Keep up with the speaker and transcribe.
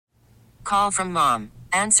call from mom.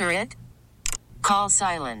 Answer it. Call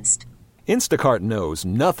silenced. Instacart knows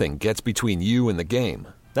nothing gets between you and the game.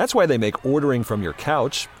 That's why they make ordering from your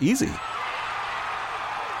couch easy.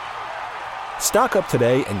 Stock up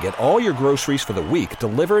today and get all your groceries for the week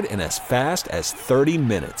delivered in as fast as 30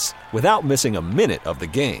 minutes without missing a minute of the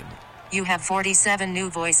game. You have 47 new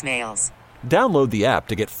voicemails. Download the app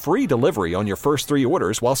to get free delivery on your first 3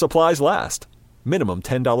 orders while supplies last. Minimum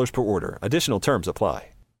 $10 per order. Additional terms apply.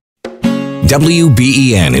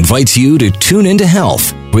 WBEN invites you to tune into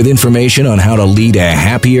health with information on how to lead a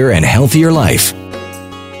happier and healthier life.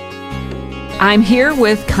 I'm here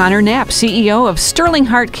with Connor Knapp, CEO of Sterling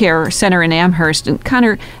Heart Care Center in Amherst. And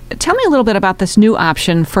Connor, tell me a little bit about this new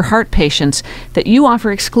option for heart patients that you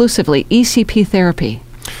offer exclusively, ECP therapy.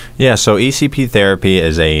 Yeah, so ECP therapy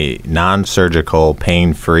is a non-surgical,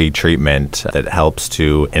 pain-free treatment that helps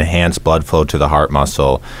to enhance blood flow to the heart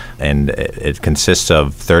muscle. And it consists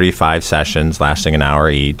of 35 sessions lasting an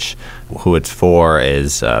hour each. Who it's for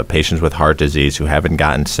is patients with heart disease who haven't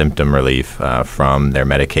gotten symptom relief from their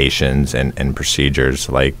medications and procedures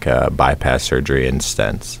like bypass surgery and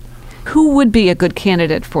stents. Who would be a good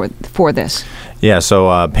candidate for this? Yeah,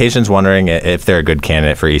 so patients wondering if they're a good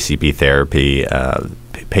candidate for ECP therapy.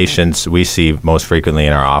 Patients we see most frequently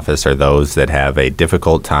in our office are those that have a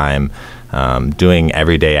difficult time doing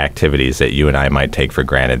everyday activities that you and I might take for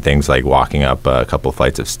granted. Things like walking up a couple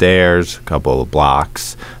flights of stairs, a couple of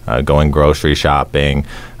blocks, going grocery shopping,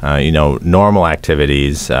 normal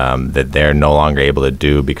activities that they're no longer able to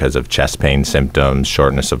do because of chest pain symptoms,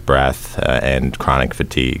 shortness of breath, and chronic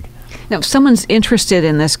fatigue. Now, if someone's interested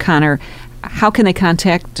in this, Connor, how can they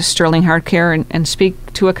contact Sterling Heart Care and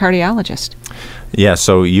speak to a cardiologist? Yeah,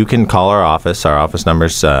 so you can call our office. Our office number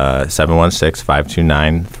is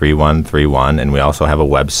 716-529-3131, and we also have a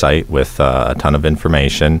website with a ton of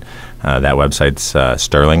information. That website's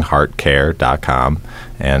sterlingheartcare.com,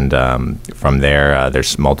 and from there,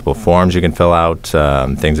 there's multiple forms you can fill out,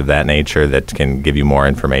 things of that nature that can give you more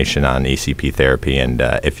information on ECP therapy and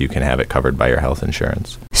if you can have it covered by your health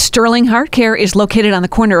insurance. Sterling Heart Care is located on the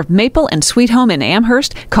corner of Maple and Sweet Home in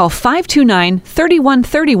Amherst. Call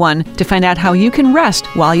 529-3131 to find out how you can rest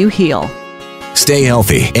while you heal. Stay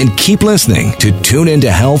healthy and keep listening to Tune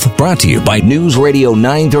Into Health, brought to you by News Radio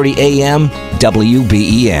 930 AM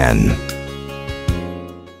WBEN.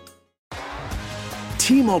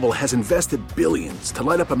 T-Mobile has invested billions to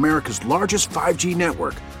light up America's largest 5G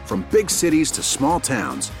network, from big cities to small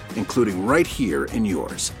towns, including right here in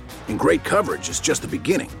yours. And great coverage is just the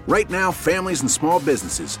beginning. Right now, families and small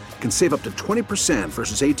businesses can save up to 20%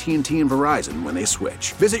 versus AT&T and Verizon when they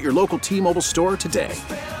switch. Visit your local T-Mobile store today.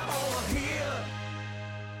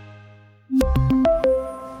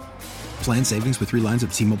 Plan savings with 3 lines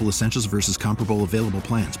of T-Mobile Essentials versus comparable available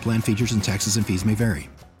plans. Plan features and taxes and fees may vary.